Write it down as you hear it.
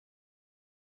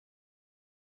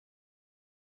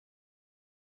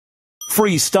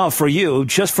Free stuff for you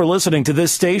just for listening to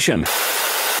this station.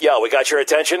 Yo, we got your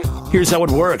attention? Here's how it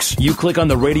works. You click on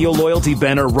the Radio Loyalty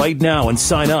banner right now and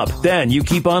sign up. Then you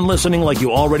keep on listening like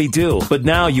you already do. But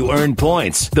now you earn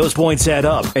points. Those points add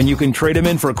up, and you can trade them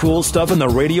in for cool stuff in the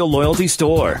Radio Loyalty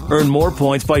store. Earn more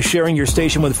points by sharing your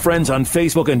station with friends on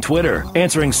Facebook and Twitter,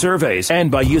 answering surveys, and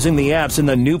by using the apps in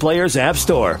the New Players App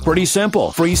Store. Pretty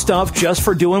simple. Free stuff just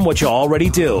for doing what you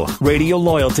already do. Radio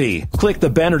Loyalty. Click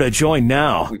the banner to join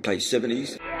now. We play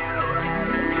 70s.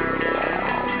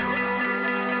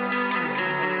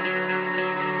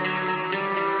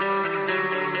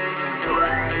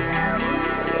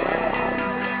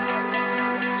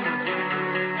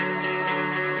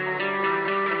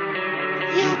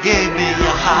 Gave me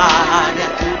your heart,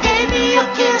 you gave me your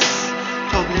kiss.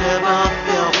 Hope never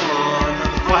felt one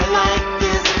quite like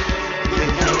this. You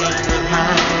came the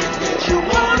line that you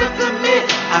wanna commit.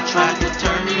 I tried to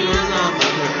turn you on,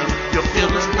 but girl, your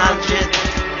feelings not yet.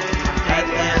 That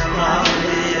last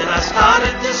lovely, and I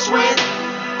started to sweat.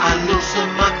 I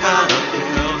loosened my collar,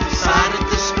 girl, decided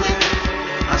to split.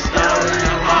 I started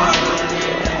to harbor,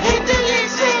 and hate to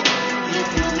exit.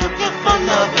 If you're looking for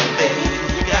loving, baby,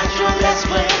 you got your last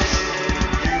way.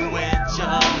 You went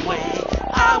your way,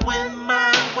 I went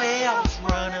my way. I was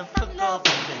running for love,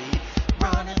 babe,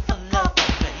 running for love,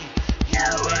 babe. You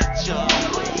went your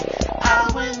way,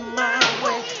 I went my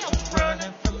way. I was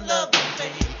running for love,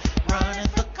 babe, running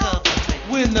for cover, babe.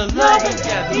 When the loving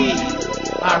got heat,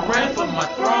 I ran for my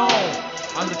throne.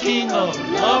 I'm the king of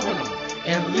loving them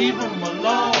and leaving them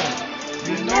alone.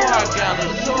 You know I got a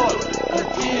short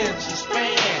attention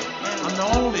span. I'm the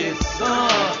only son